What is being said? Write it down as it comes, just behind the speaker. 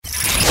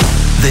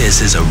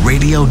This is a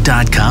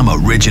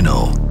Radio.com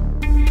original.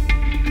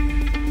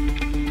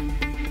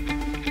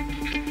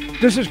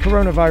 This is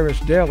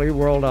Coronavirus Daily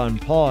World on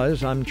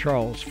Pause. I'm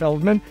Charles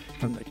Feldman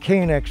from the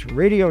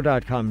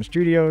KNXRadio.com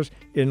studios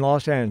in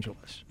Los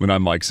Angeles. And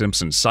I'm Mike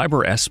Simpson.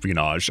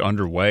 Cyber-espionage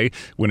underway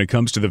when it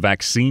comes to the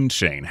vaccine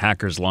chain.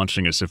 Hackers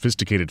launching a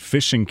sophisticated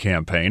phishing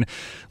campaign.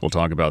 We'll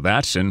talk about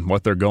that and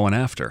what they're going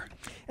after.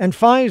 And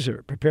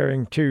Pfizer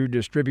preparing to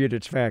distribute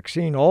its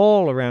vaccine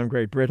all around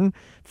Great Britain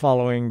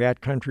following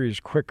that country's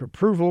quick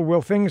approval.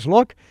 Will things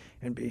look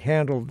and be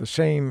handled the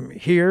same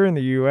here in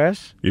the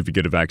U.S.? If you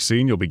get a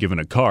vaccine, you'll be given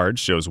a card,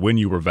 shows when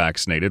you were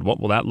vaccinated. What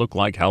will that look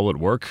like? How will it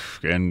work?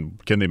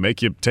 And can they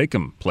make you take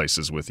them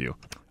places with you?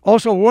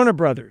 Also, Warner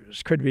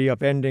Brothers could be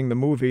upending the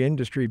movie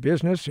industry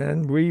business,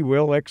 and we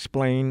will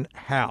explain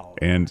how.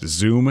 And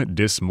Zoom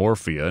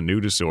dysmorphia, a new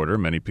disorder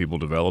many people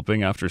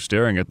developing after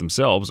staring at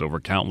themselves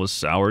over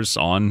countless hours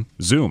on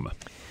Zoom.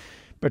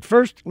 But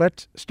first,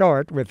 let's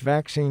start with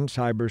vaccine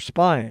cyber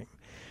spying.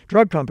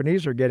 Drug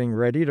companies are getting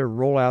ready to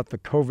roll out the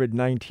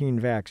COVID-19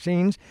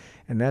 vaccines,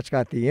 and that's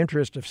got the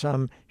interest of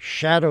some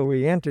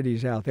shadowy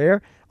entities out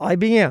there.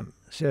 IBM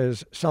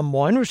says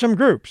someone or some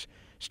groups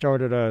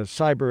started a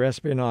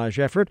cyber-espionage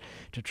effort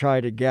to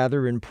try to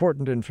gather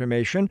important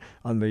information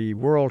on the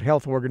World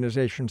Health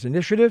Organization's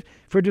initiative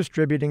for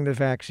distributing the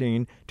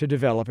vaccine to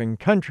developing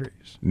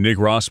countries. Nick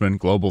Rossman,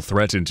 Global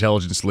Threat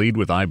Intelligence Lead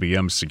with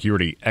IBM's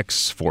Security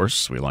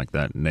X-Force. We like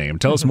that name.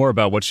 Tell us more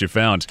about what you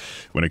found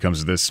when it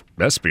comes to this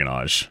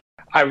espionage.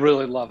 I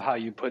really love how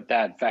you put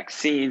that,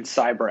 vaccine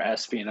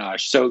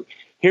cyber-espionage. So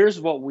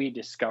here's what we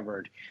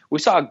discovered. We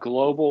saw a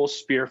global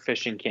spear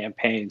phishing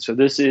campaign. So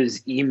this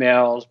is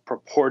emails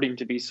purporting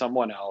to be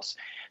someone else,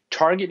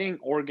 targeting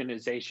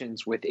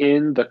organizations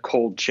within the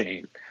cold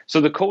chain. So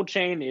the cold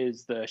chain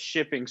is the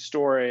shipping,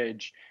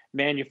 storage,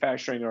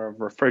 manufacturing of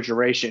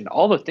refrigeration,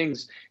 all the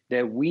things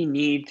that we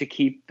need to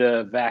keep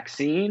the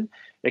vaccine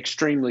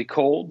extremely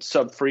cold,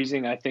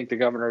 sub-freezing, I think the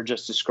governor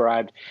just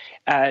described,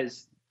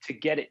 as to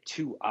get it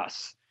to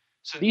us.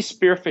 So these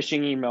spear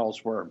phishing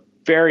emails were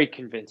very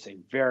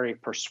convincing, very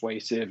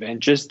persuasive, and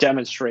just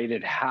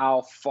demonstrated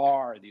how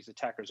far these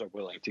attackers are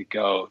willing to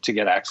go to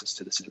get access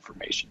to this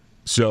information.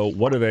 So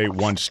what do they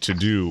want to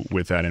do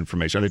with that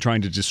information? Are they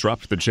trying to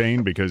disrupt the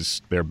chain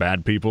because they're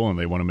bad people and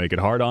they want to make it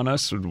hard on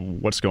us?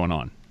 What's going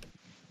on?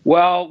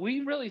 Well,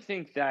 we really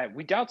think that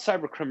we doubt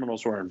cyber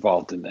criminals were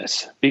involved in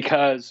this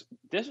because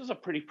this was a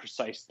pretty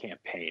precise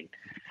campaign.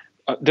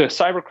 The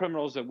cyber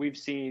criminals that we've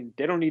seen,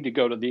 they don't need to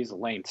go to these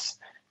lengths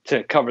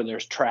to cover their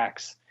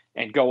tracks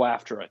and go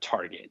after a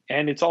target.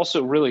 And it's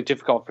also really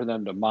difficult for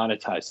them to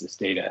monetize this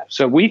data.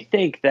 So we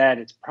think that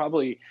it's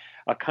probably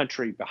a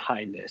country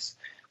behind this.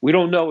 We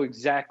don't know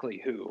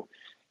exactly who.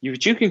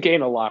 You can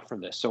gain a lot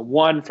from this. So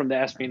one, from the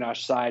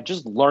espionage side,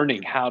 just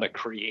learning how to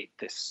create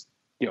this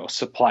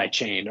supply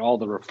chain, all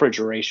the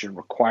refrigeration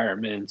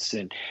requirements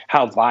and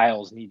how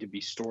vials need to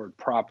be stored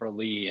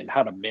properly and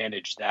how to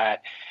manage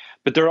that.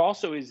 But there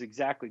also is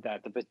exactly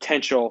that, the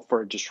potential for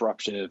a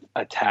disruptive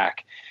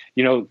attack.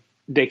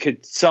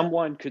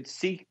 Someone could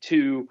seek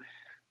to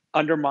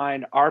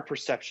undermine our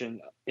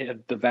perception of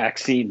the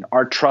vaccine,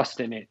 our trust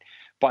in it,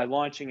 by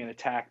launching an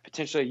attack,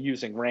 potentially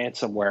using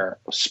ransomware,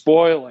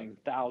 spoiling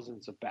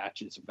thousands of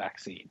batches of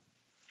vaccine.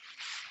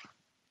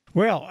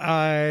 Well,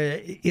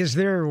 is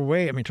there a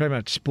way, talking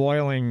about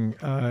spoiling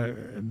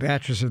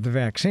batches of the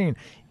vaccine,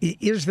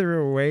 is there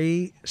a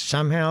way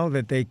somehow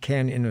that they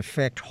can, in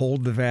effect,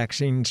 hold the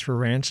vaccines for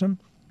ransom?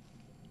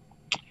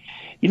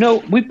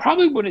 We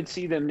probably wouldn't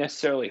see them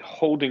necessarily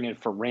holding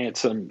it for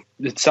ransom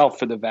itself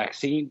for the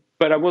vaccine,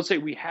 but I will say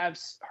we have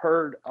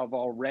heard of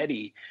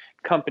already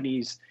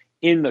companies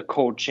in the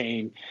cold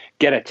chain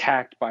get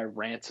attacked by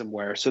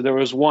ransomware. So there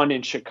was one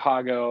in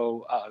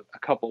Chicago a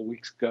couple of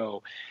weeks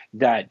ago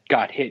that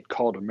got hit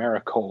called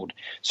Americold.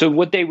 So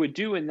what they would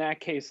do in that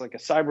case, like a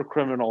cyber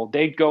criminal,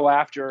 they'd go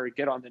after,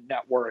 get on the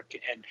network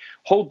and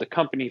hold the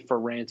company for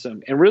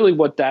ransom. And really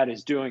what that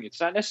is doing,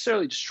 it's not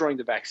necessarily destroying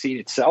the vaccine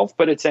itself,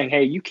 but it's saying,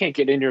 hey, you can't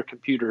get in your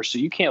computer, so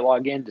you can't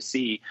log in to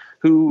see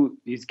who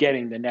is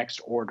getting the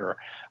next order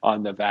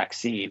on the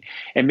vaccine.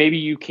 And maybe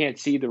you can't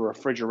see the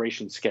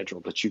refrigeration schedule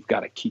that you've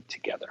got to keep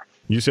together.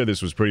 You said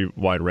this was pretty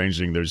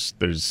wide-ranging. There's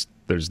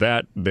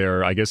that.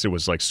 I guess it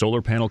was like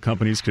solar panel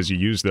companies because you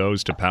use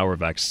those to power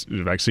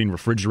vaccine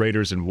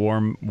refrigerators in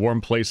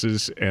warm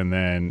places, and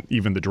then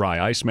even the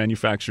dry ice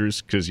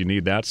manufacturers because you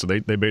need that. So they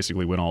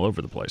basically went all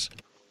over the place.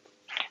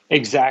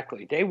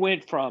 Exactly. They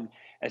went from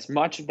as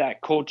much of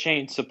that cold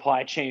chain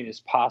supply chain as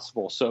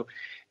possible. So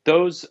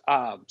those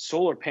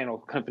solar panel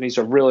companies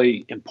are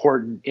really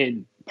important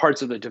in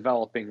parts of the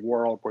developing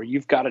world where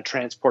you've got to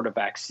transport a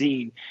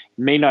vaccine,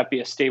 it may not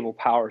be a stable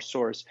power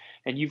source,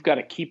 and you've got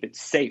to keep it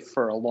safe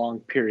for a long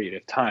period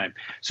of time.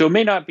 So it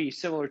may not be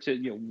similar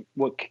to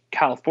what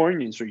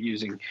Californians are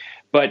using,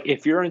 but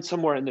if you're in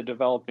somewhere in the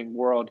developing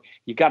world,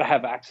 you got to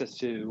have access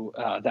to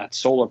that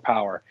solar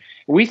power.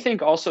 We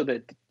think also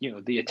that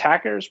the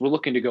attackers were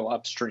looking to go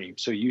upstream.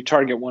 So you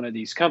target one of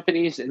these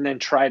companies and then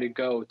try to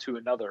go to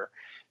another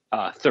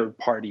third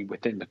party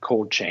within the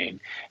cold chain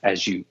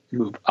as you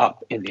move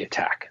up in the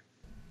attack.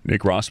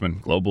 Nick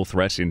Rossman, Global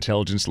Threat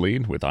Intelligence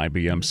Lead with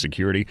IBM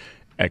Security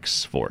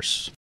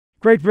X-Force.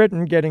 Great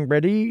Britain getting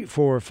ready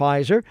for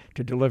Pfizer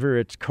to deliver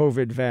its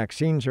COVID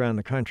vaccines around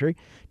the country.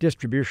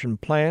 Distribution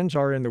plans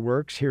are in the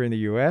works here in the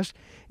U.S.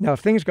 Now, if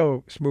things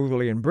go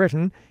smoothly in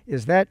Britain,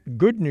 is that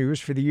good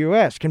news for the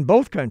U.S.? Can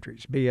both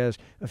countries be as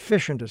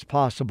efficient as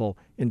possible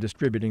in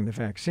distributing the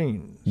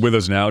vaccines? With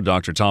us now,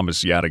 Dr.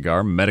 Thomas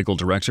Yadigar, Medical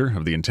Director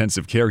of the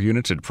Intensive Care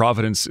Unit at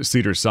Providence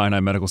Cedars-Sinai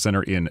Medical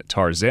Center in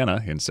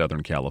Tarzana in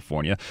Southern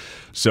California.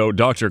 So,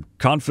 Doctor,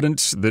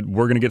 confident that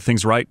we're going to get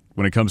things right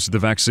when it comes to the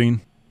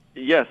vaccine?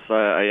 Yes,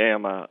 I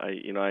am.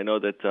 I know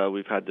that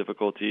we've had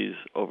difficulties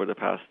over the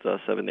past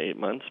 7 to 8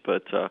 months,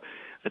 but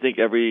I think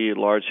every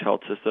large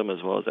health system, as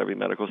well as every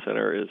medical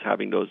center, is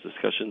having those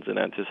discussions in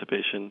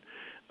anticipation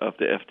of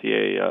the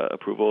FDA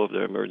approval of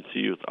their emergency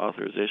use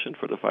authorization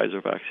for the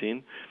Pfizer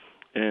vaccine.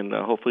 And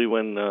hopefully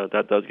when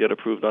that does get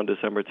approved on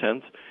December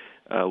 10th,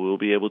 we'll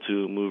be able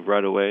to move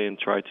right away and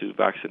try to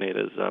vaccinate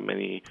as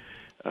many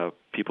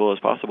people as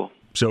possible.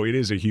 So it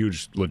is a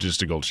huge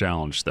logistical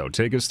challenge, though.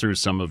 Take us through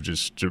some of,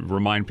 just to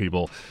remind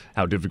people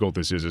how difficult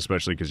this is,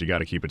 especially because you got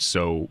to keep it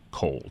so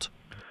cold.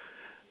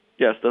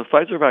 Yes, the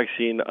Pfizer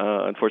vaccine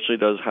unfortunately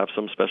does have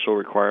some special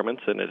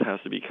requirements, and it has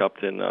to be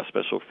kept in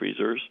special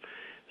freezers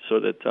so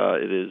that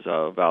it is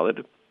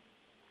valid.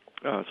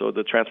 So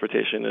the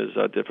transportation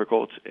is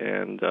difficult,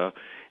 and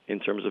in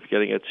terms of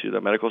getting it to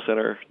the medical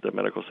centers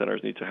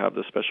need to have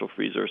the special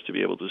freezers to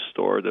be able to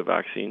store the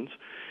vaccines.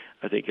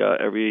 I think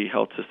every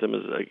health system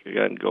is,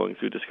 again, going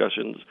through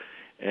discussions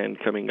and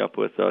coming up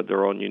with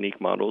their own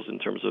unique models in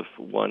terms of,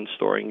 one,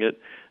 storing it,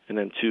 and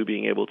then two,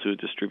 being able to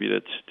distribute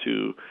it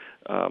to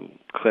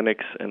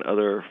clinics and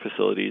other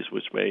facilities,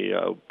 which may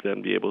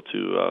then be able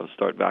to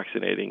start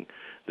vaccinating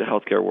the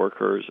healthcare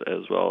workers,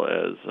 as well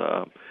as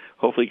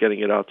hopefully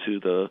getting it out to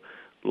the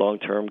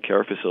long-term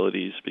care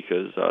facilities,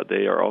 because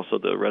they are also,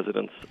 the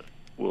residents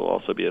will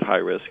also be at high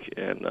risk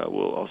and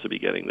will also be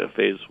getting the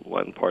phase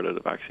 1 part of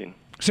the vaccine.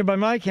 So by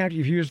my count,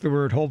 you've used the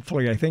word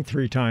hopefully, I think,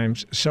 3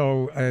 times.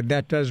 So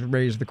that does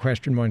raise the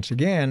question once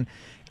again.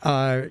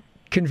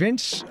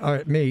 Convince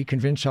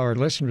our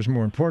listeners,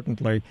 more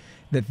importantly,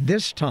 that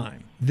this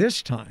time,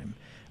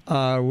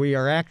 we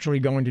are actually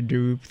going to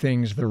do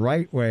things the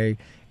right way,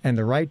 and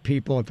the right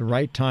people at the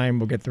right time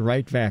will get the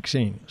right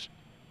vaccines.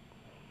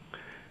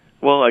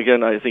 Well,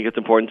 again, I think it's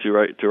important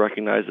to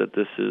recognize that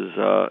this is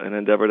an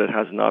endeavor that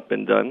has not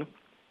been done.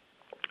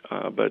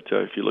 But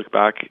if you look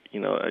back,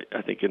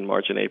 I think in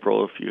March and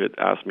April, if you had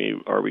asked me,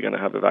 are we going to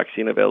have a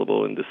vaccine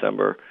available in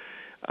December,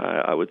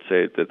 I would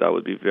say that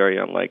would be very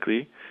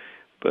unlikely.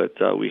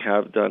 But we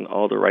have done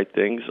all the right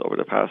things over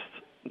the past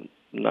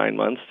 9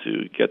 months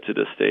to get to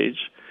this stage.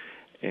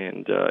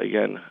 And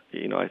again,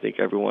 I think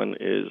everyone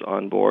is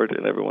on board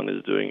and everyone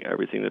is doing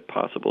everything that's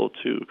possible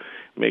to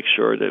make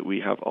sure that we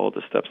have all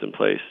the steps in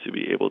place to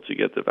be able to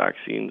get the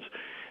vaccines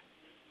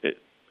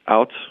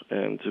out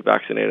and to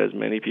vaccinate as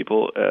many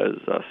people as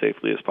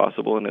safely as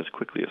possible and as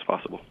quickly as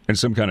possible. And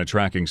some kind of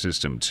tracking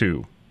system,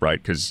 too,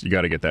 right? Because you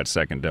got to get that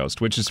second dose,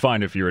 which is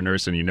fine if you're a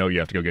nurse and you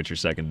have to go get your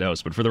second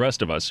dose. But for the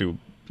rest of us who,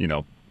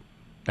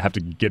 have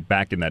to get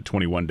back in that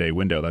 21-day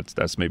window,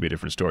 that's maybe a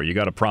different story. You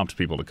got to prompt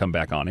people to come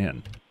back on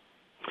in.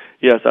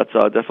 Yes, that's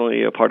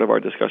definitely a part of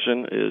our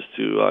discussion, is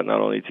to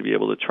not only to be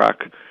able to track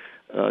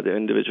the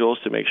individuals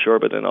to make sure,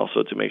 but then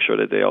also to make sure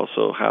that they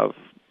also have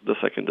the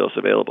second dose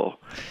available.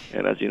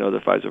 And as you know, the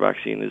Pfizer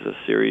vaccine is a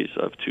series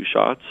of 2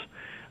 shots.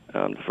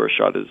 The first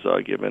shot is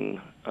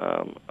given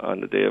on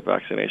the day of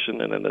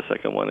vaccination, and then the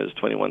second one is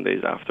 21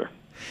 days after.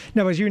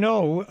 Now, as you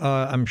know,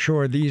 I'm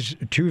sure these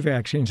 2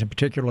 vaccines, in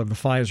particular the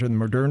Pfizer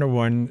and the Moderna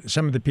one,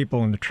 some of the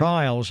people in the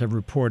trials have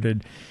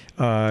reported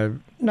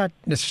not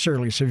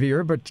necessarily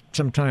severe, but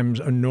sometimes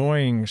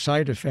annoying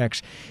side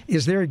effects.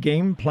 Is there a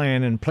game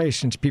plan in place,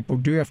 since people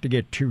do have to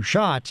get 2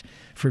 shots,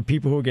 for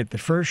people who get the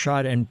first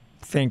shot and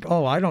think,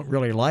 oh, I don't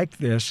really like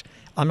this,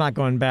 I'm not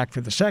going back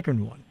for the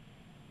second one?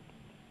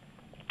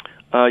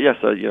 Yes,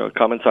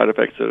 common side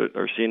effects that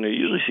are seen are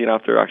usually seen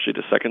after actually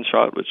the second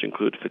shot, which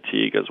include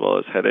fatigue as well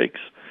as headaches.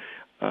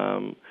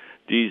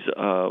 These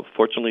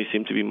fortunately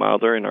seem to be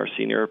milder in our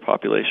senior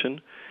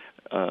population.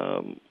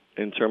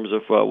 In terms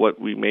of what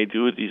we may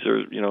do, these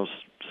are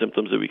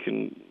symptoms that we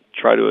can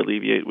try to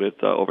alleviate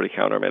with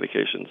over-the-counter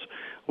medications,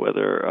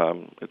 whether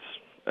it's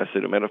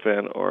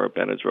acetaminophen or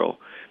Benadryl,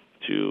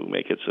 to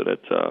make it so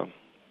that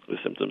the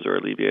symptoms are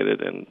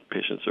alleviated and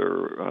patients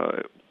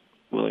are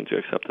willing to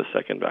accept the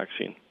second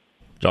vaccine.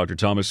 Dr.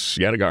 Thomas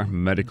Yadigar,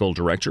 Medical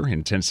Director,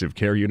 Intensive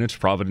Care Unit,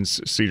 Providence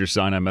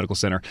Cedars-Sinai Medical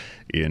Center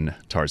in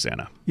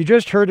Tarzana. You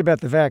just heard about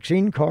the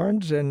vaccine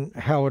cards and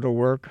how it'll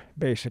work,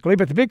 basically.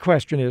 But the big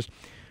question is,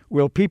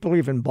 will people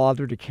even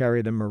bother to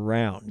carry them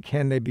around?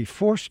 Can they be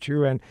forced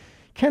to? And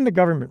can the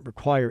government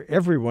require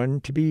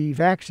everyone to be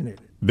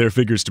vaccinated? There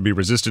figures to be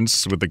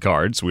resistance with the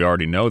cards. We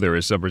already know there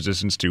is some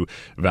resistance to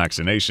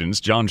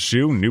vaccinations. John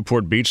Hsu,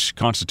 Newport Beach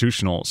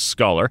constitutional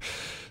scholar.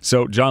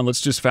 So, John,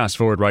 let's just fast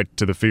forward right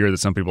to the fear that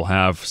some people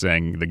have,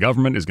 saying the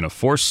government is going to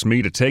force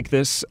me to take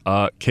this.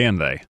 Can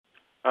they?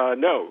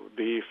 No,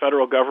 the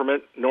federal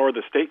government nor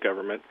the state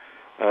government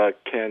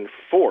can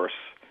force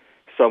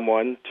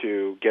someone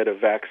to get a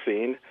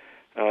vaccine,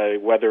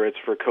 whether it's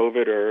for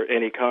COVID or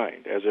any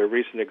kind. As a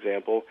recent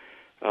example,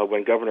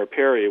 when Governor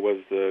Perry was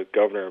the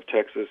governor of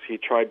Texas, he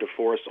tried to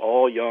force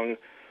all young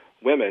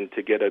women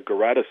to get a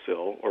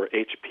Gardasil or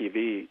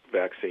HPV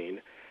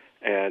vaccine,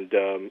 and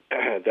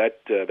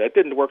that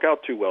didn't work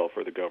out too well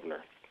for the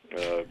governor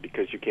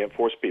because you can't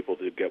force people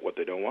to get what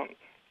they don't want.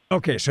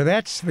 Okay, so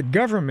that's the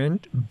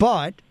government,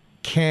 but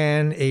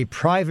can a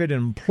private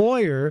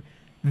employer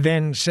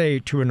then say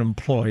to an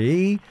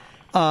employee,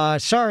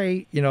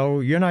 sorry,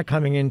 you're not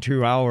coming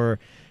into our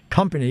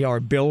company, our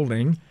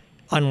building,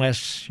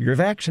 unless you're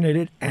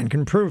vaccinated and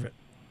can prove it?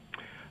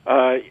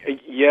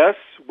 Yes,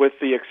 with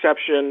the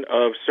exception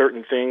of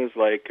certain things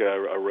like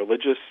a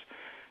religious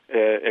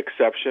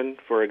exception,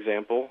 for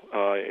example.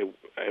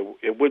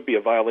 It would be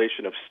a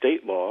violation of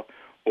state law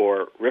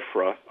or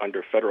RFRA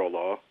under federal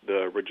law,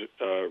 the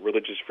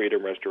Religious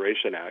Freedom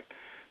Restoration Act,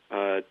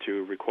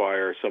 to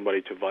require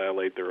somebody to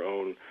violate their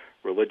own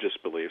religious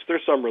beliefs.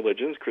 There's some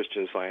religions,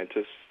 Christian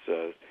Scientists,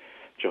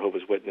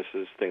 Jehovah's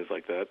Witnesses, things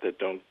like that, that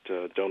don't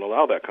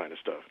allow that kind of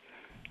stuff.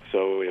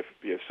 So I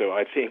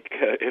think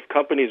if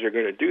companies are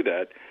going to do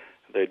that,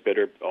 they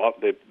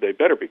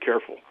better be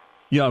careful.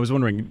 Yeah, I was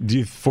wondering, do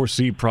you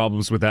foresee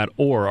problems with that,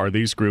 or are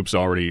these groups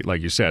already,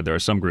 like you said, there are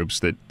some groups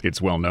that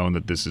it's well known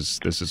that this is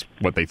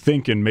what they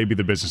think, and maybe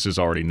the businesses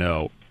already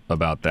know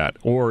about that.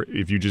 Or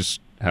if you just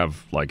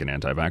have like an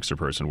anti-vaxxer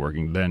person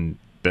working, then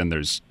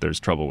there's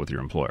trouble with your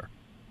employer.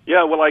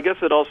 Yeah, well, I guess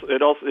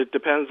it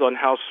depends on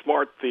how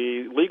smart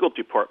the legal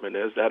department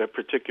is at a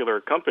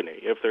particular company.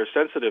 If they're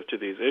sensitive to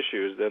these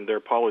issues, then their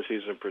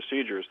policies and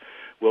procedures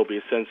will be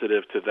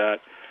sensitive to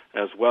that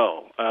as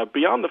well.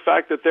 Beyond the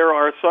fact that there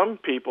are some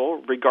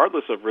people,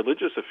 regardless of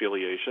religious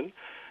affiliation,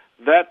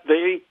 that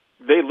they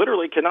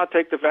literally cannot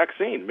take the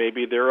vaccine.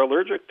 Maybe they're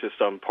allergic to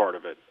some part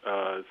of it,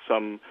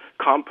 some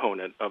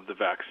component of the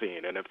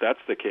vaccine, and if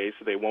that's the case,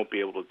 they won't be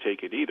able to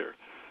take it either.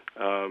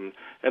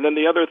 And then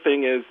the other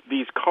thing is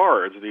these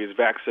cards, these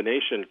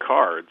vaccination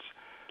cards.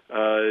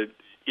 All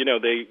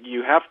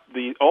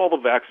the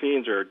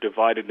vaccines are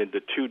divided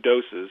into 2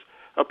 doses,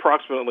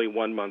 approximately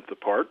 1 month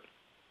apart.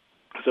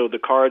 So the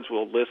cards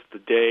will list the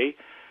day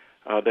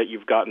that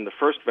you've gotten the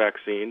first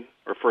vaccine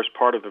or first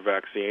part of the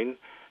vaccine,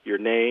 your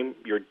name,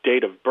 your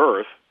date of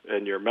birth,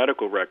 and your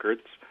medical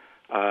records,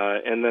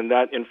 and then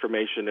that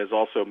information is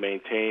also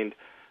maintained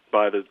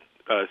by the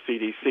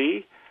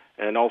CDC.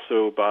 And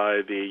also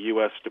by the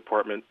U.S.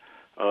 Department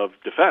of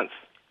Defense.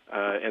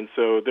 And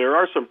so there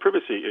are some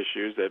privacy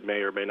issues that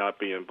may or may not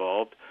be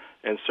involved,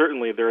 and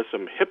certainly there are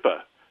some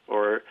HIPAA,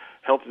 or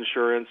Health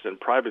Insurance and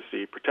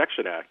Privacy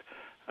Protection Act,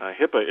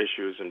 HIPAA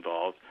issues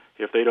involved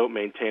if they don't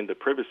maintain the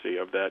privacy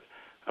of that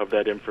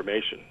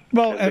information.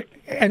 Well,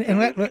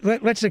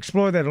 let's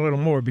explore that a little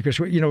more, because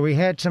we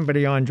had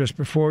somebody on just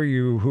before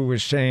you who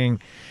was saying,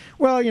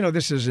 well,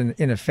 this is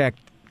in effect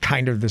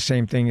kind of the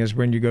same thing as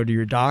when you go to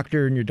your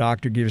doctor and your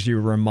doctor gives you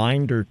a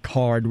reminder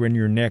card when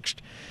your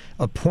next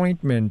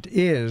appointment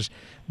is.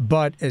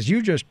 But as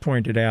you just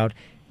pointed out,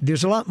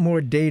 there's a lot more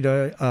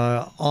data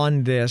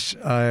on this.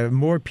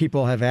 More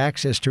people have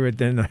access to it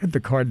than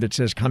the card that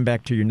says come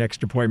back to your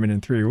next appointment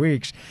in 3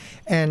 weeks.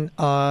 And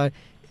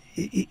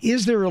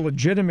is there a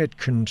legitimate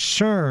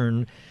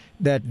concern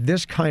that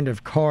this kind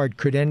of card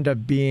could end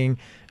up being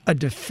a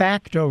de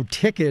facto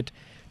ticket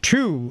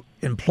to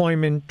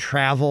employment,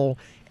 travel,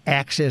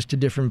 access to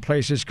different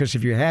places? Because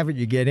if you have it,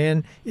 you get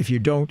in. If you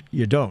don't,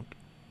 you don't.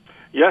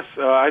 Yes,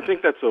 I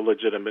think that's a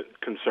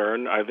legitimate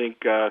concern. I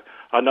think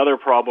another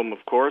problem,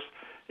 of course,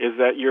 is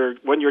that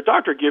when your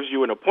doctor gives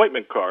you an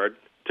appointment card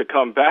to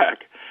come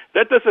back,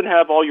 that doesn't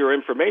have all your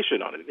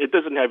information on it. It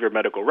doesn't have your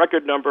medical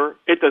record number.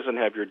 It doesn't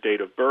have your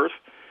date of birth.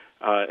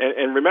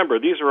 And remember,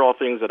 these are all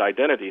things that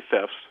identity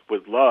thefts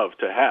would love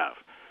to have.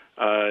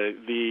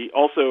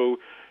 Also,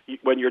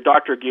 when your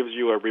doctor gives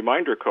you a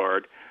reminder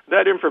card,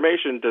 that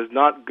information does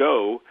not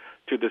go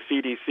to the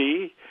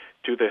CDC,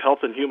 to the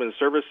Health and Human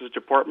Services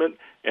Department,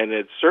 and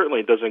it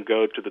certainly doesn't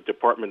go to the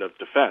Department of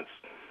Defense.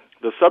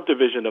 The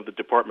subdivision of the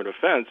Department of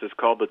Defense is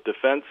called the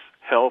Defense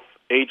Health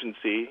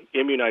Agency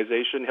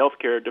Immunization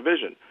Healthcare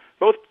Division.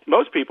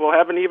 Most people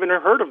haven't even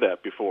heard of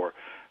that before,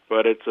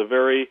 but it's a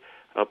very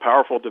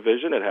powerful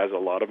division. It has a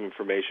lot of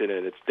information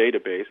in its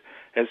database.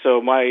 And so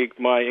my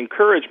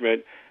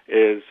encouragement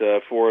is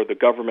for the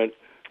government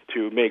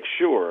to make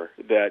sure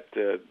that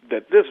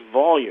this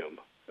volume,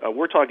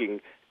 we're talking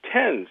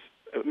tens,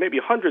 maybe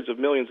hundreds of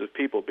millions of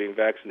people being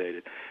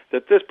vaccinated,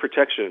 that this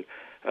protection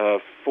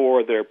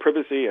for their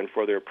privacy and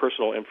for their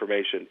personal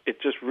information, it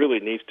just really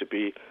needs to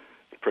be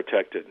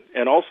protected.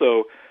 And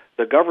also,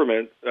 the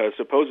government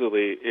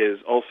supposedly is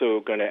also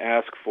going to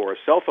ask for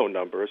cell phone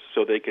numbers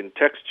so they can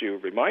text you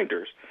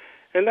reminders,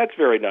 and that's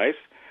very nice.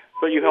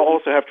 But you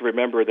also have to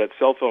remember that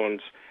cell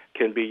phones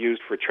can be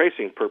used for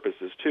tracing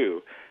purposes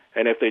too,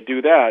 and if they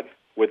do that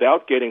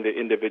without getting the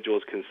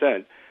individual's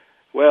consent,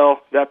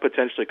 well, that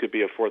potentially could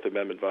be a Fourth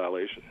Amendment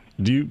violation.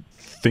 Do you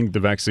think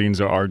the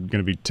vaccines are going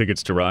to be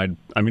tickets to ride?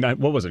 I mean,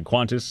 what was it?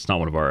 Qantas? It's not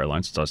one of our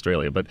airlines. It's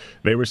Australia. But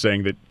they were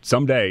saying that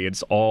someday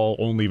it's all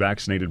only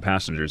vaccinated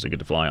passengers that get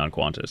to fly on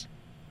Qantas.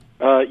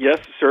 Yes,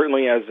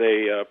 certainly as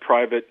a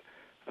private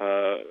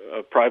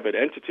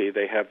entity,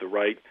 they have the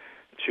right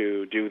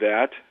to do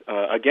that.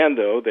 Again,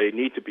 though, they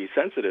need to be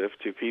sensitive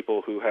to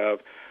people who have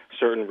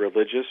certain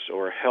religious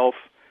or health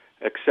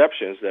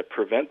exceptions that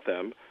prevent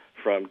them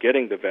from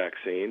getting the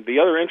vaccine. The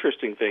other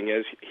interesting thing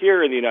is,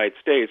 here in the United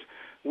States,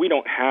 we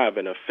don't have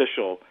an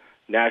official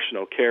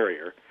national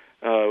carrier.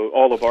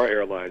 All of our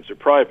airlines are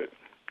private.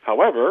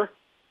 However,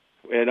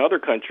 in other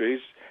countries,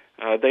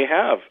 they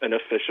have an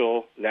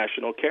official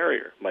national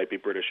carrier. Might be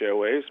British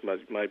Airways,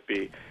 might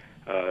be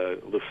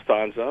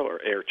Lufthansa or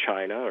Air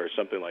China or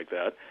something like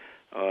that.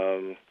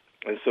 And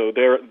so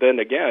then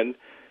again,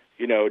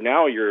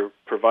 now you're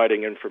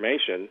providing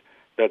information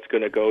that's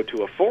going to go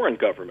to a foreign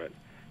government.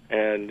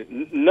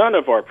 And none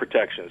of our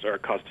protections, our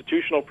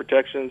constitutional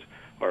protections,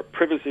 our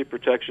privacy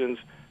protections,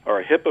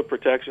 our HIPAA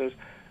protections,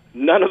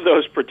 none of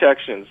those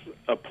protections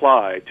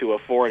apply to a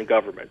foreign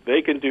government.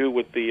 They can do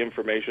with the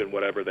information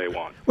whatever they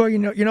want. Well, you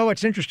know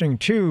what's interesting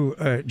too,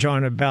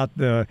 John, about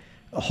the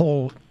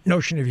whole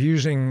notion of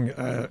using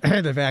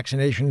the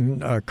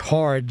vaccination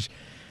cards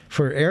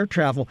for air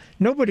travel.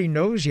 Nobody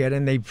knows yet,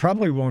 and they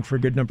probably won't for a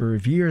good number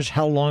of years,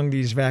 how long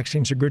these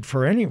vaccines are good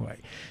for anyway.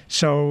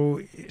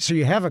 So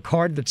you have a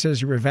card that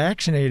says you were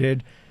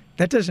vaccinated.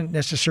 That doesn't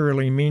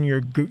necessarily mean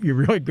you're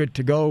really good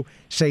to go,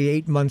 say,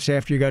 8 months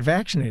after you got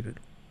vaccinated.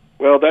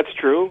 Well, that's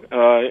true.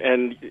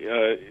 And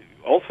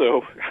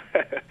also,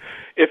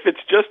 if it's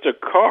just a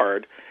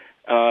card,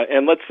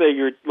 and let's say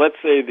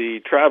the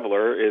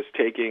traveler is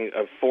taking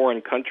a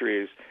foreign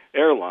country's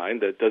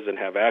airline that doesn't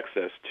have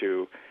access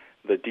to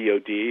the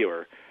DOD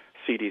or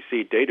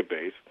CDC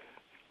database,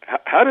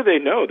 how do they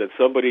know that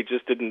somebody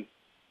just didn't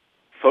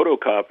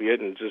photocopy it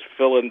and just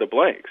fill in the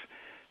blanks?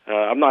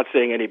 I'm not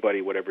saying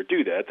anybody would ever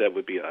do that. That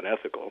would be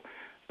unethical.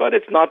 But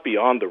it's not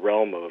beyond the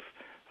realm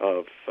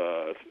of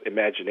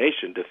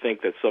imagination to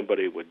think that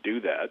somebody would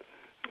do that.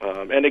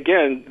 And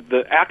again,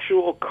 the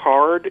actual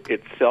card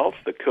itself,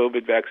 the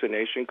COVID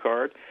vaccination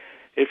card,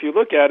 if you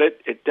look at it,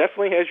 it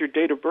definitely has your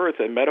date of birth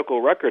and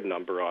medical record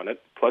number on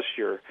it, plus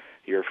your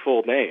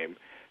full name.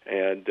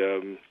 And,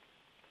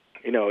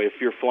 if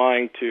you're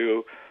flying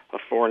to a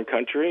foreign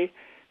country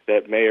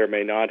that may or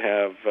may not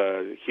have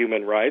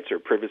human rights or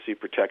privacy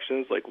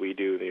protections like we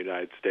do in the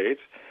United States,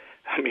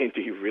 I mean,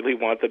 do you really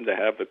want them to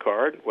have the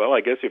card? Well,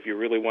 I guess if you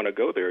really want to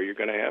go there, you're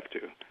going to have to.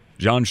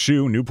 John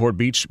Hsu, Newport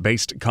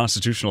Beach-based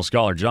constitutional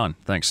scholar. John,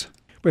 thanks.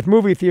 With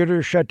movie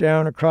theaters shut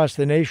down across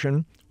the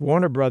nation,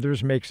 Warner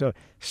Brothers makes a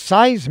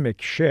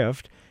seismic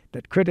shift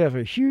that could have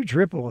a huge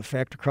ripple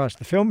effect across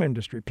the film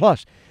industry.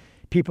 Plus,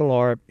 people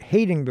are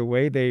hating the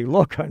way they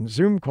look on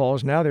Zoom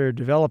calls. Now they're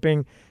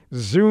developing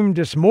Zoom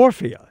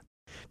dysmorphia.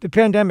 The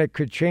pandemic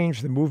could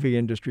change the movie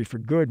industry for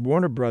good.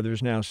 Warner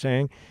Brothers now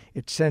saying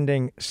it's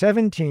sending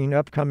 17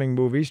 upcoming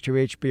movies to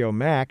HBO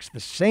Max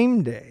the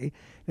same day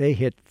they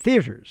hit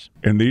theaters.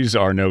 And these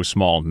are no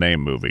small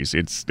name movies.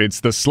 It's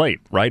the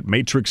slate, right?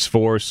 Matrix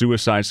 4,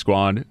 Suicide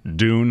Squad,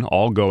 Dune,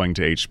 all going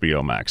to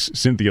HBO Max.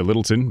 Cynthia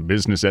Littleton,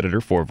 business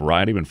editor for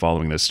Variety, been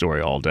following this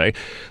story all day.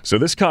 So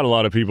this caught a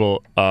lot of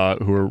people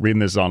who were reading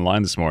this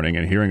online this morning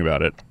and hearing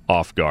about it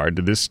off guard.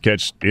 Did this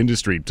catch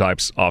industry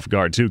types off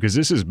guard too? Because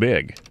this is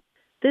big.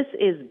 This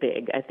is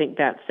big. I think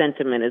that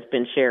sentiment has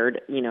been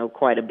shared,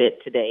 quite a bit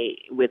today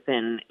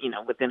within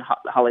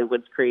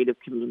Hollywood's creative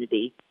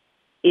community.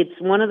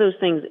 It's one of those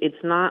things.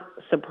 It's not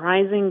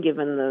surprising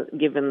given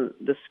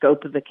the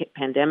scope of the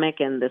pandemic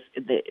and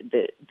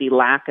the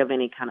lack of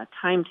any kind of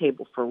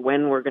timetable for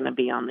when we're going to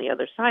be on the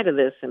other side of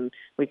this, and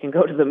we can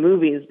go to the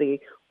movies the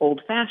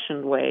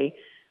old-fashioned way.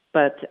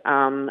 But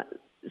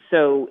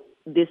so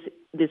this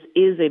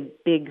is a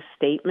big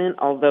statement.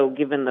 Although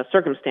given the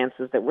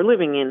circumstances that we're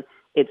living in,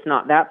 it's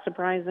not that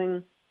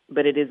surprising,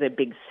 but it is a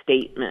big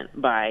statement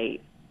by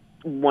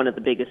one of the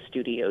biggest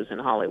studios in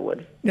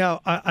Hollywood. Now,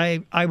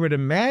 I would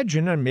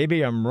imagine, and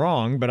maybe I'm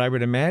wrong, but I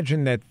would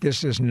imagine that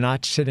this is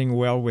not sitting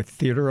well with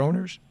theater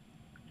owners?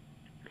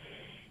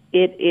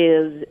 It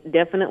is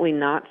definitely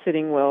not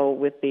sitting well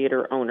with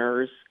theater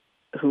owners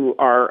who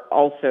are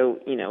also,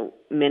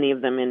 many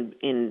of them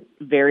in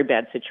very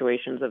bad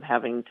situations of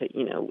having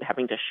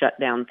to shut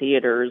down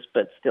theaters,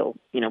 but still,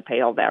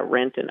 pay all that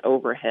rent and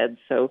overhead.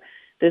 So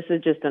this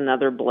is just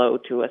another blow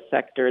to a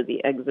sector.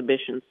 The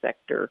exhibition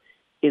sector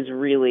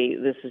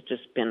this has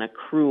just been a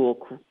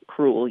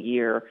cruel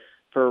year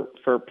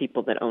for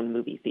people that own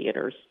movie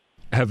theaters.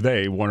 Have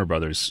they, Warner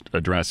Brothers,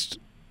 addressed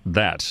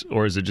that,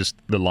 or is it just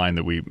the line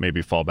that we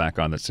maybe fall back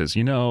on that says,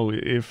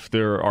 if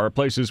there are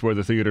places where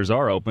the theaters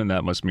are open,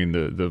 that must mean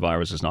the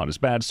virus is not as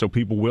bad, so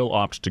people will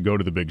opt to go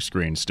to the big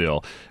screen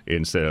still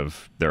instead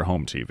of their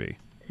home TV.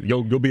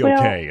 You'll be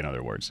okay, in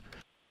other words.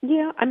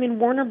 Yeah, I mean,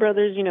 Warner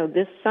Brothers,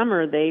 this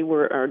summer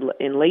or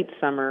in late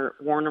summer,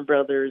 Warner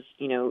Brothers,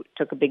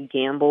 took a big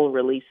gamble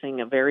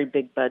releasing a very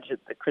big budget,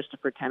 the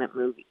Christopher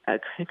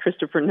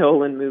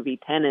Nolan movie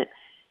Tenet,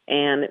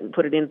 and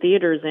put it in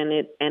theaters, and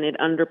it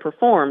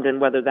underperformed.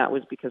 And whether that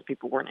was because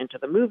people weren't into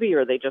the movie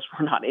or they just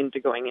were not into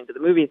going into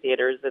the movie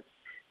theaters,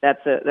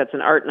 that's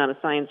an art, not a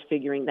science,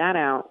 figuring that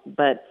out.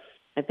 But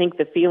I think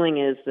the feeling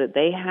is that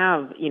they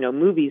have,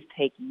 movies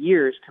take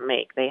years to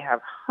make. They have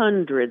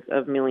hundreds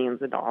of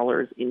millions of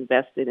dollars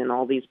invested in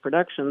all these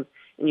productions.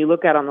 And you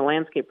look out on the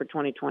landscape for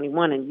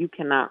 2021, and you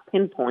cannot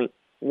pinpoint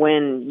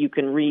when you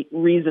can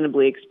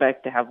reasonably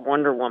expect to have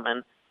Wonder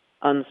Woman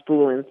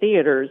unspool in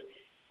theaters.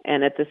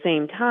 And at the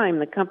same time,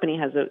 the company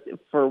has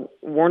for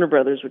Warner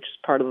Brothers, which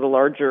is part of the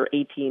larger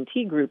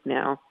AT&T group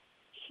now,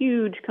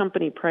 huge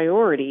company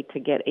priority to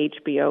get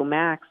HBO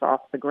Max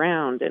off the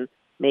ground and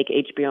make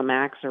HBO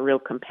Max a real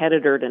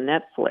competitor to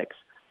Netflix.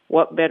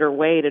 What better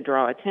way to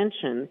draw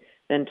attention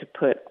than to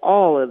put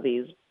all of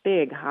these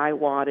big high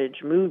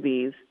wattage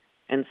movies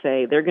and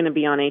say they're going to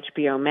be on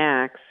HBO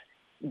Max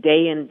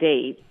day and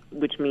date,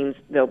 which means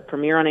they'll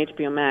premiere on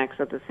HBO Max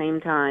at the same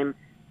time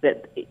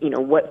that,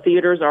 what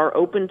theaters are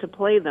open to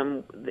play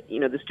them.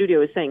 The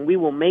studio is saying we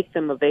will make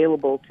them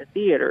available to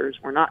theaters.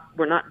 We're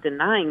not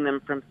denying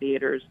them from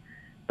theaters,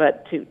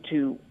 but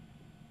to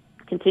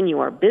continue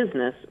our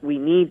business, we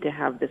need to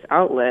have this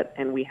outlet,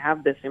 and we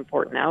have this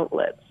important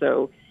outlet.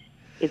 So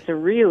it's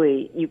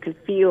you can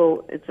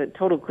feel, it's a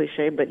total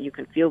cliche, but you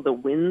can feel the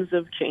winds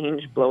of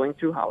change blowing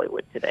through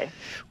Hollywood today.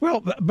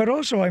 Well, but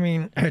also, I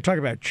mean, talk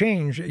about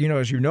change.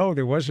 As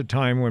there was a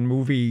time when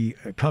movie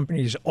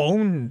companies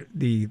owned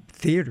the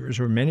theaters,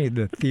 or many of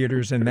the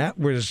theaters, and that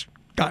was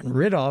gotten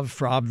rid of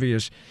for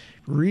obvious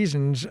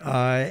reasons.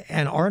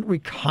 And aren't we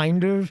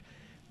kind of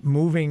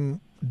moving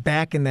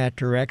back in that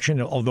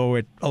direction, although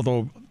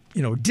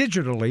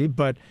digitally,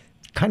 but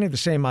kind of the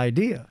same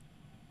idea?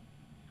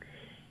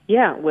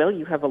 Yeah, well,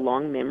 you have a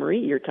long memory.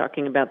 You're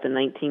talking about the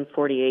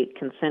 1948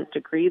 consent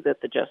decree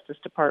that the Justice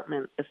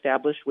Department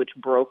established, which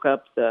broke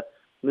up the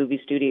movie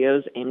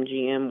studios,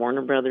 MGM,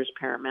 Warner Brothers,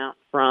 Paramount,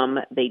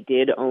 they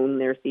did own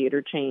their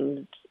theater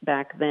chains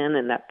back then,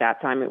 and at that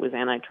time it was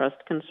antitrust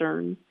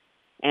concerns.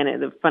 And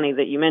it's funny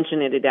that you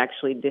mentioned it. It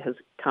actually has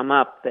come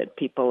up that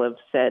people have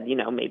said,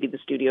 maybe the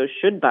studios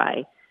should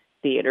buy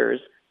theaters.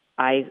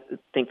 I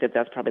think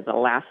that's probably the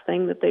last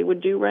thing that they would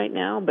do right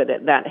now, but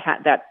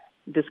that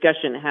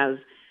discussion has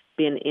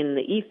been in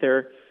the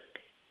ether.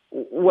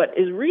 What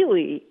is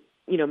really,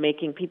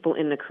 making people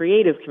in the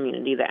creative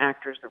community, the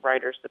actors, the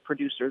writers, the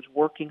producers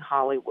working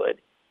Hollywood,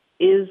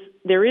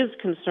 there is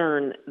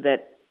concern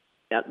that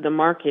the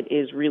market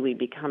is really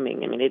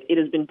becoming, it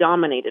has been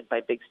dominated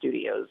by big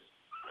studios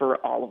for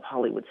all of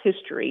Hollywood's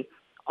history,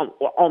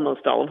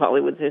 almost all of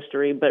Hollywood's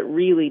history, but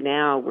really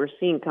now we're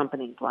seeing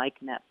companies like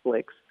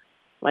Netflix,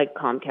 like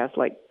Comcast,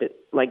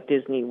 like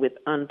Disney, with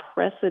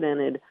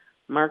unprecedented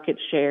market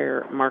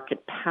share,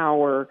 market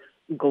power,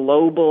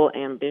 global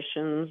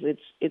ambitions.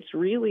 It's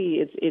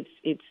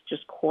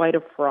just quite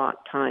a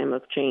fraught time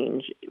of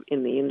change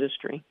in the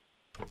industry.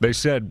 They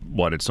said,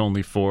 it's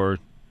only for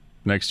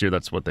next year?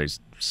 That's what they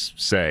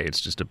say. It's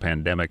just a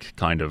pandemic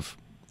kind of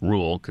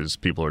rule because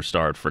people are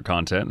starved for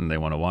content and they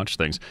want to watch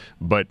things.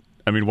 But,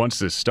 once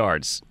this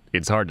starts,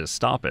 it's hard to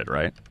stop it,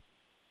 right?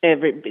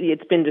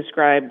 It's been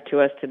described to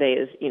us today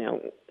as,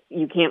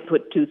 you can't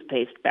put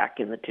toothpaste back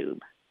in the tube.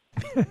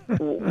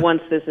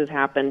 Once this has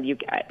happened,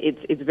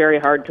 it's very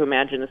hard to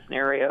imagine a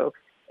scenario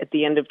at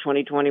the end of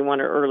 2021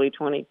 or early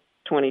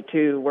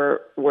 2022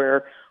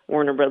 where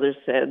Warner Brothers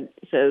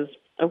says,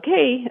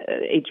 okay,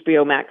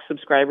 HBO Max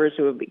subscribers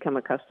who have become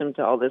accustomed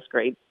to all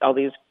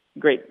these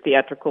great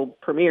theatrical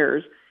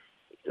premieres,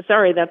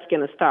 sorry, that's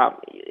going to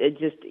stop.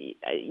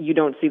 You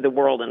don't see the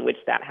world in which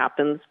that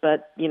happens,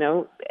 but you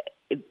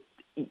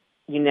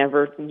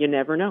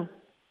never know.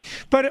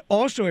 But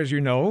also, as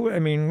you know,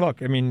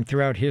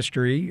 throughout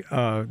history,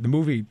 the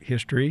movie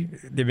history,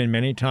 there have been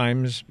many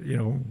times,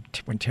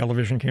 when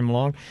television came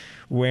along,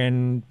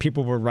 when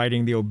people were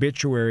writing the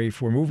obituary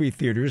for movie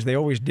theaters, they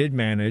always did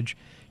manage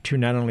to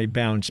not only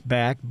bounce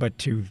back, but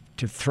to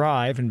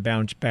thrive and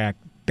bounce back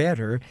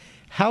better.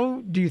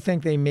 How do you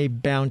think they may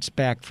bounce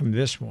back from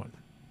this one?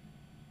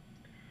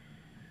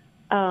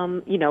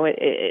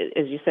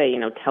 As you say,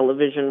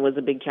 television was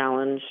a big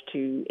challenge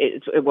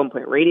at one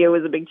point, radio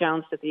was a big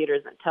challenge to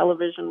theaters, and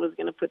television was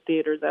going to put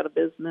theaters out of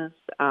business.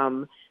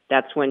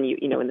 That's when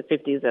in the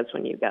 50s, that's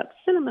when you got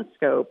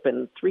CinemaScope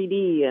and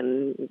 3D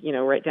and,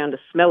 right down to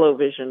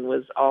Smell-O-Vision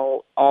was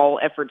all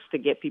efforts to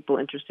get people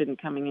interested in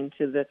coming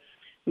into the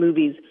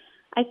movies.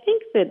 I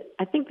think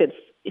that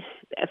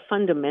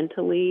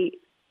fundamentally,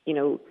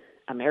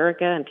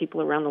 America and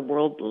people around the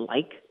world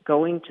like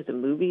going to the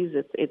movies.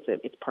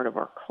 It's part of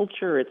our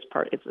culture.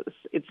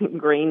 It's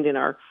ingrained in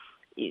our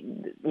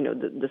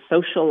the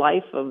social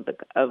life of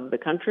the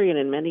country, and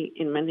in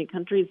many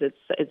countries,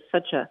 it's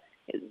such a,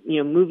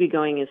 movie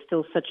going is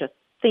still such a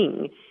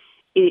thing.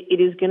 It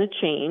is going to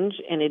change,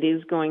 and it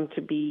is going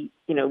to be,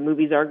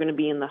 movies are going to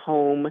be in the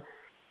home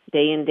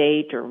day and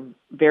date or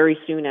very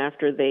soon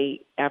after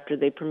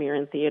they premiere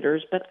in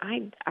theaters. But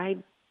I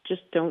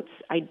just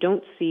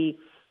don't see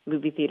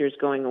movie theaters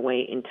going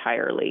away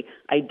entirely.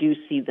 I do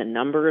see the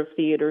number of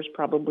theaters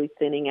probably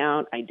thinning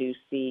out. I do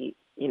see,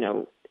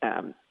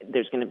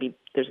 there's going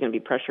to be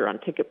pressure on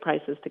ticket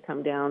prices to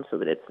come down so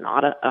that it's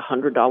not a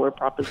 $100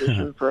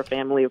 proposition for a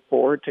family of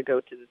four to go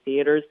to the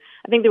theaters.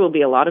 I think there will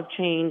be a lot of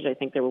change. I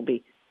think there will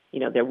be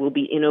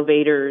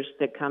innovators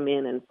that come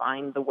in and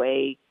find the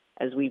way.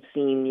 As we've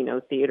seen,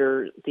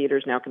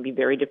 theaters now can be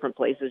very different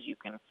places. You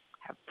can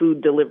have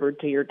food delivered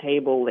to your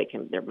table.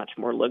 They're much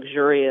more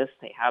luxurious.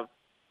 They have,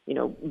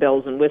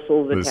 bells and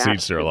whistles attached. The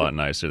seats are a lot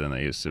nicer than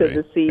they used to be.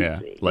 The seats, yeah,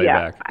 lay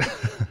back.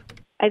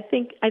 I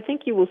think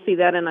you will see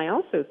that, and I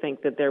also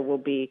think that there will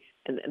be,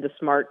 and the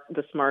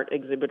smart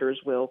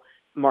exhibitors will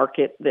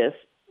market this.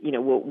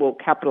 Will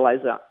capitalize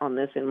on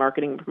this in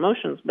marketing and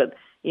promotions. But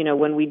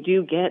when we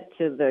do get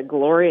to the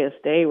glorious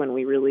day when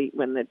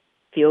it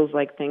feels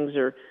like things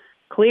are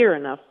clear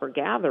enough for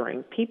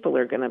gathering,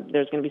 there's going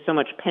to be so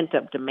much pent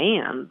up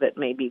demand that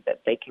maybe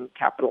that they can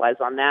capitalize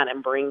on that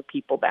and bring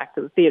people back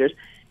to the theaters.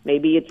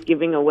 Maybe it's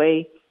giving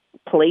away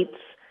plates,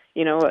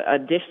 a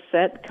dish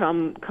set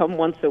come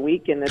once a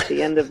week, and at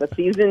the end of the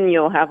season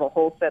you'll have a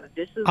whole set of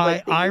dishes.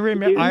 I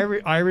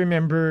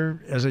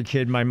remember as a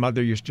kid, my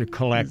mother used to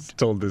collect. He's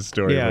told this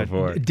story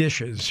before.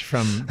 Dishes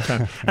from,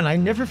 and I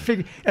never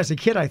figured. As a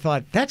kid, I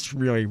thought that's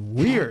really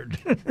weird.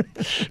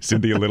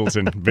 Cynthia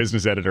Littleton,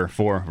 business editor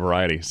for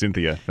Variety.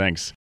 Cynthia,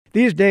 thanks.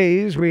 These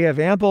days, we have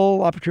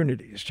ample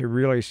opportunities to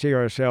really see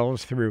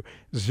ourselves through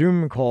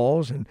Zoom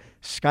calls and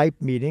Skype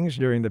meetings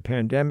during the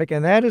pandemic,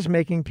 and that is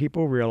making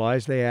people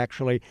realize they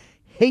actually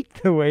hate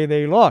the way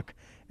they look.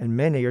 And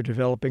many are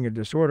developing a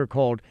disorder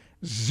called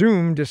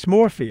Zoom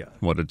dysmorphia.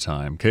 What a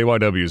time.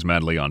 KYW's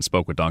Matt Leon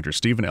spoke with Dr.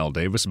 Stephen L.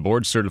 Davis,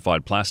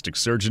 board-certified plastic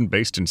surgeon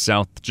based in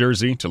South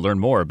Jersey, to learn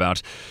more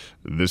about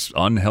this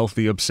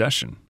unhealthy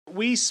obsession.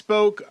 We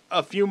spoke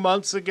a few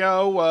months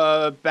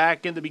ago,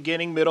 back in the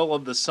middle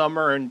of the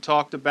summer, and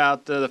talked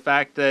about the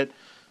fact that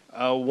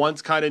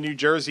once kind of New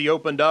Jersey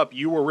opened up,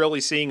 you were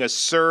really seeing a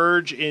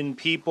surge in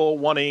people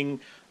wanting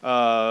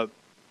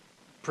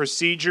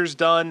procedures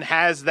done.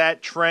 Has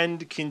that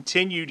trend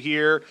continued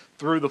here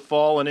through the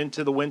fall and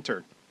into the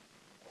winter?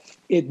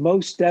 It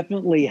most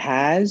definitely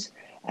has.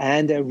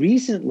 And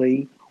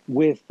recently,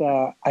 with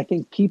I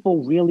think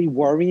people really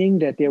worrying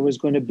that there was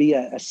going to be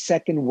a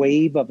second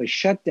wave of a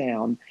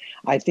shutdown,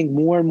 I think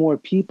more and more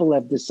people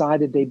have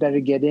decided they better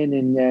get in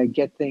and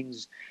get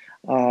things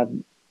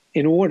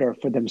in order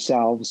for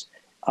themselves,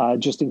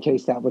 just in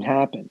case that would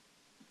happen.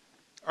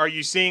 Are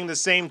you seeing the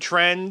same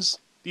trends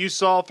you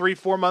saw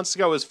 3-4 months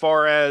ago as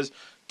far as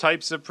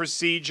types of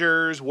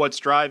procedures, what's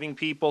driving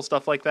people,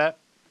 stuff like that?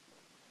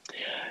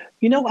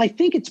 I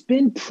think it's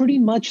been pretty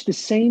much the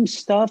same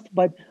stuff,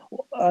 but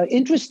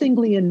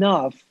interestingly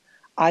enough,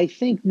 I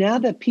think now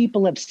that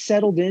people have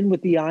settled in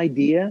with the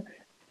idea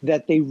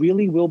that they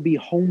really will be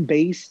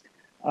home-based,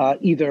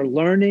 either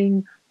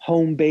learning,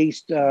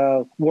 home-based,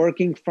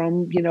 working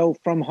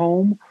from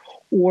home,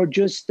 or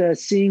just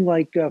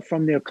seeing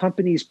from their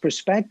company's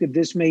perspective,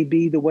 this may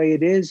be the way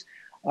it is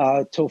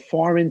till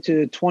far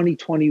into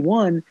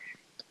 2021.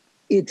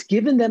 It's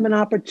given them an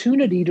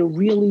opportunity to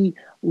really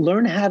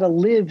learn how to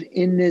live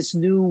in this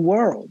new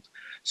world.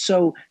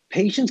 So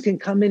patients can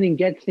come in and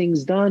get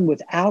things done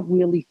without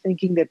really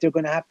thinking that they're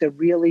going to have to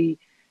really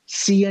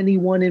see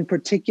anyone in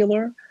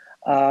particular.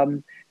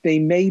 They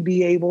may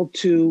be able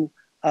to,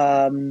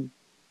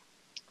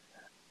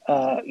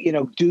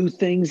 do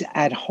things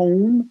at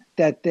home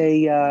that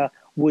they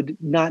would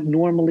not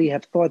normally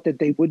have thought that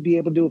they would be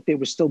able to do if they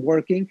were still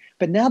working.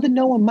 But now that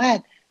no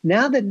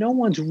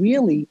one's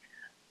really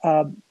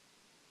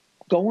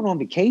going on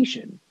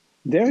vacation,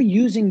 they're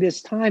using this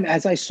time,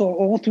 as I saw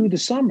all through the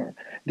summer.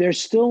 They're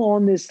still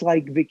on this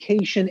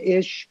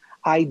vacation-ish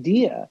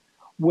idea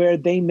where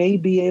they may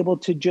be able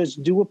to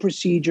just do a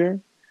procedure.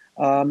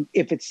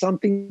 If it's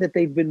something that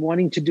they've been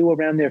wanting to do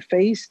around their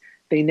face,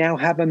 they now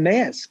have a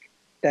mask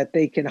that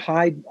they can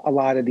hide a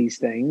lot of these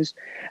things.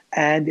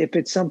 And if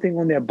it's something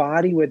on their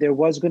body where there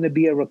was going to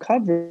be a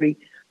recovery,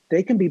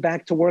 they can be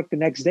back to work the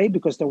next day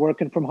because they're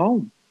working from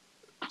home.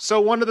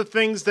 So one of the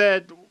things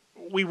that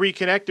we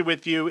reconnected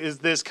with you is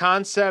this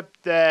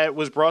concept that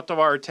was brought to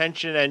our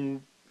attention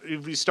and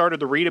we started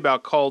to read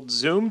about called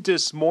Zoom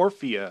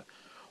dysmorphia.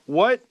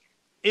 What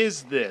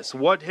is this?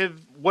 What have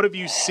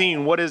you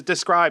seen?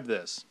 Describe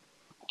this?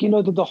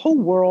 The whole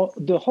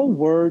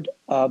word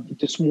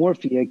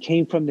dysmorphia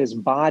came from this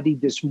body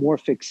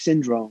dysmorphic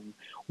syndrome,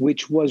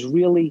 which was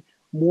really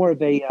more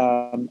of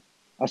a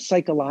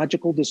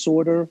psychological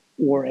disorder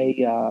or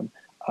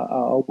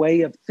a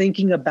way of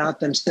thinking about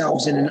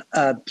themselves and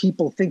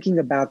people thinking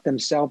about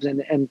themselves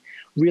and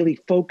really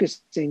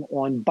focusing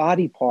on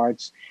body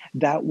parts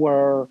that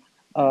were,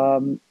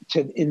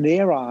 in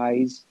their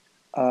eyes,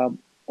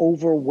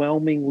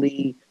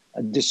 overwhelmingly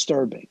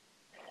disturbing.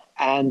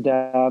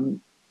 And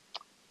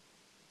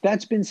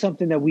that's been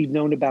something that we've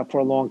known about for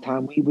a long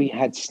time. We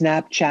had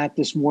Snapchat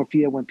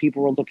dysmorphia when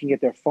people were looking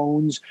at their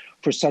phones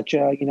for such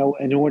a,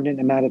 inordinate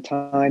amount of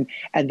time,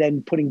 and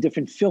then putting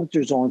different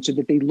filters on so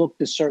that they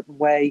looked a certain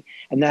way,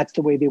 and that's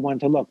the way they wanted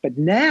to look. But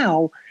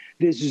now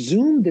this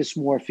Zoom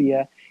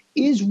dysmorphia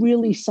is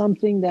really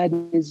something that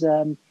is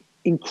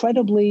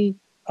incredibly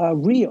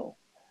real,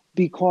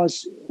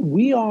 because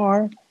we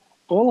are,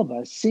 all of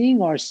us,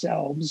 seeing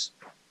ourselves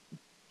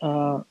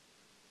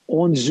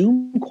on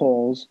Zoom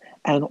calls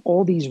and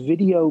all these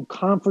video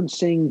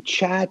conferencing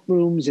chat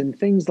rooms and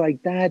things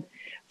like that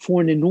for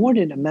an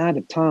inordinate amount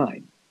of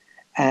time.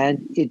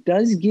 And it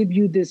does give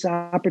you this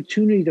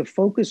opportunity to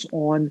focus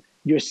on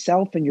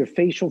yourself and your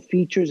facial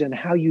features and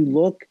how you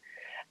look.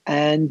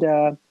 And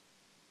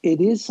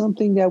it is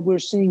something that we're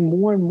seeing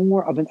more and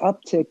more of an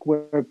uptick,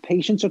 where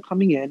patients are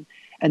coming in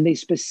and they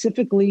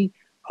specifically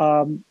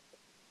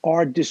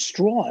are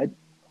distraught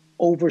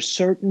over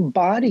certain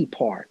body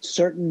parts,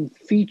 certain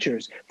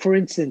features. For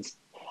instance,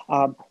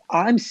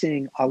 I'm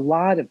seeing a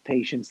lot of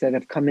patients that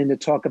have come in to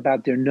talk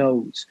about their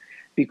nose,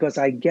 because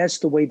I guess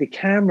the way the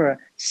camera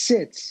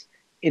sits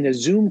in a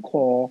Zoom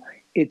call,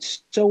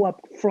 it's so up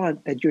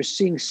front that you're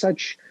seeing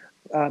such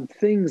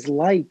things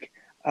like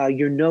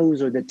your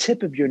nose, or the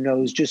tip of your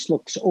nose just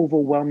looks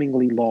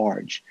overwhelmingly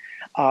large.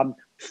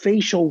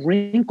 Facial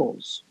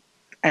wrinkles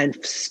and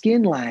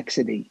skin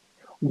laxity,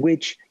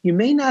 which you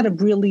may not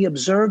have really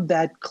observed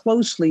that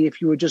closely if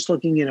you were just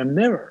looking in a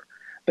mirror.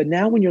 But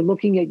now when you're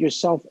looking at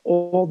yourself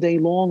all day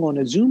long on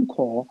a Zoom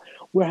call,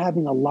 we're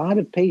having a lot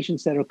of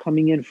patients that are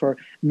coming in for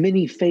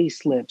mini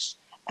facelifts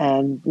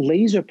and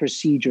laser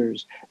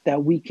procedures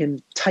that we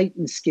can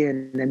tighten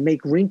skin and make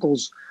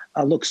wrinkles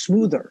look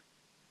smoother.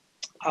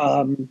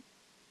 And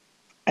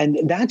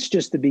that's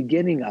just the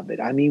beginning of it.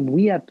 I mean,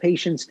 we have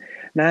patients,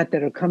 Matt,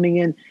 that are coming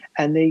in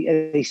and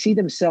they see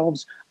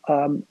themselves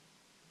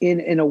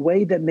in a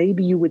way that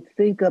maybe you would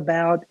think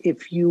about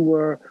if you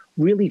were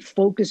really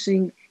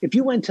focusing. If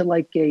you went to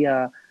like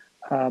a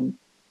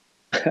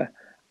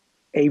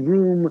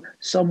room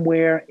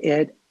somewhere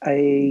at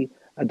a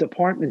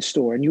department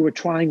store and you were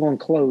trying on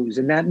clothes,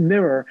 and that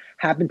mirror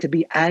happened to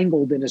be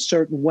angled in a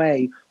certain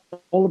way,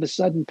 all of a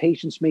sudden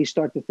patients may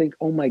start to think,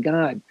 oh my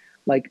God,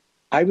 like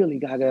I really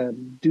got to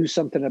do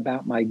something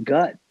about my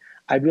gut.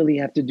 I really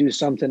have to do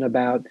something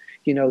about,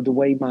 the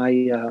way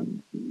my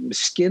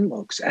skin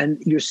looks.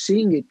 And you're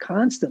seeing it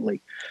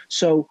constantly.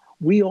 So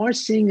we are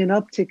seeing an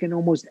uptick in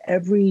almost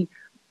every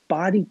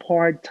body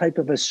part type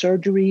of a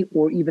surgery,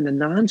 or even a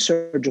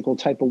non-surgical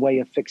type of way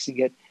of fixing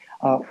it.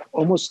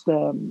 Almost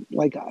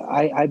like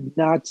I've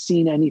not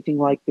seen anything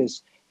like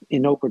this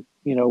in over,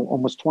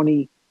 almost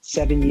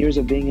 27 years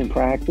of being in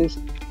practice.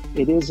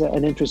 It is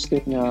an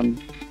interesting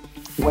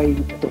way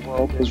the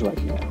world is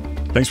right now.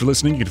 Thanks for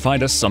listening. You can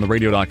find us on the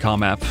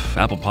radio.com app,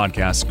 Apple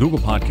Podcasts, Google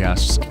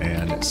Podcasts,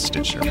 and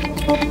Stitcher.